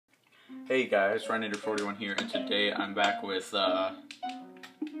Hey guys, Rynator41 here, and today I'm back with,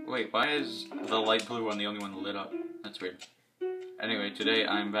 wait, why is the light blue one the only one lit up? That's weird. Anyway, today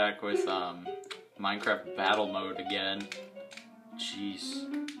I'm back with, Minecraft Battle Mode again. Jeez.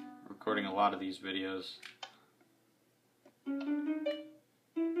 Recording a lot of these videos.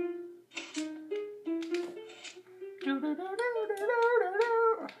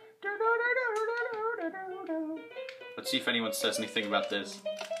 Let's see if anyone says anything about this.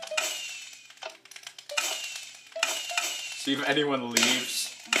 See if anyone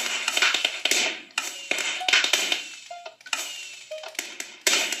leaves.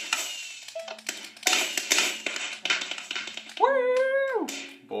 Woo!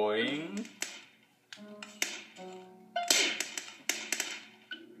 Boing.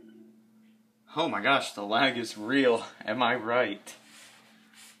 Oh my gosh, the lag is real. Am I right?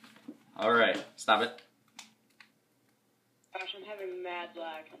 Alright, stop it. Gosh, I'm having mad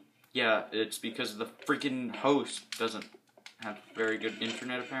lag. Yeah, it's because the freaking host doesn't have very good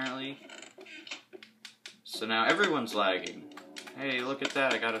internet, apparently. So now everyone's lagging. Hey, look at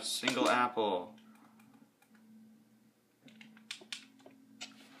that, I got a single apple.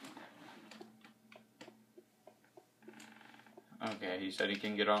 Okay, he said he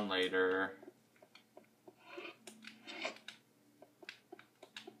can get on later.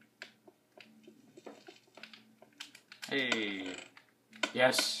 Hey.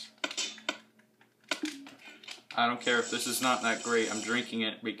 Yes. I don't care if this is not that great. I'm drinking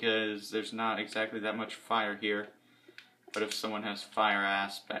it because there's not exactly that much fire here. But if someone has fire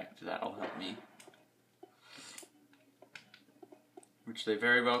aspect, that'll help me. Which they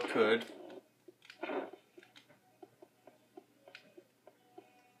very well could.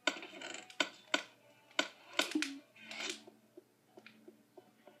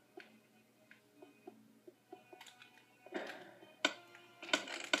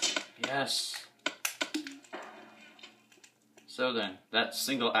 Yes. So then, that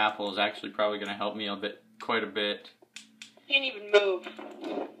single apple is actually probably going to help me quite a bit. Can't even move.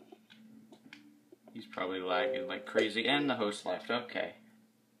 He's probably lagging like crazy, and the host left. Okay.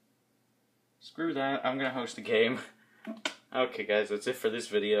 Screw that, I'm going to host a game. Okay guys, that's it for this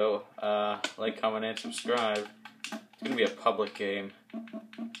video. Like, comment, and subscribe. It's going to be a public game.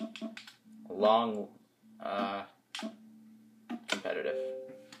 Long, competitive.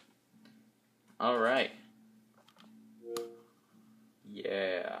 Alright.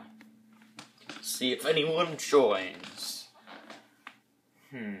 Yeah. See if anyone joins.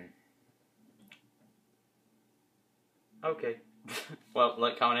 Okay. Well,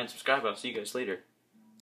 like, comment, and subscribe. I'll see you guys later.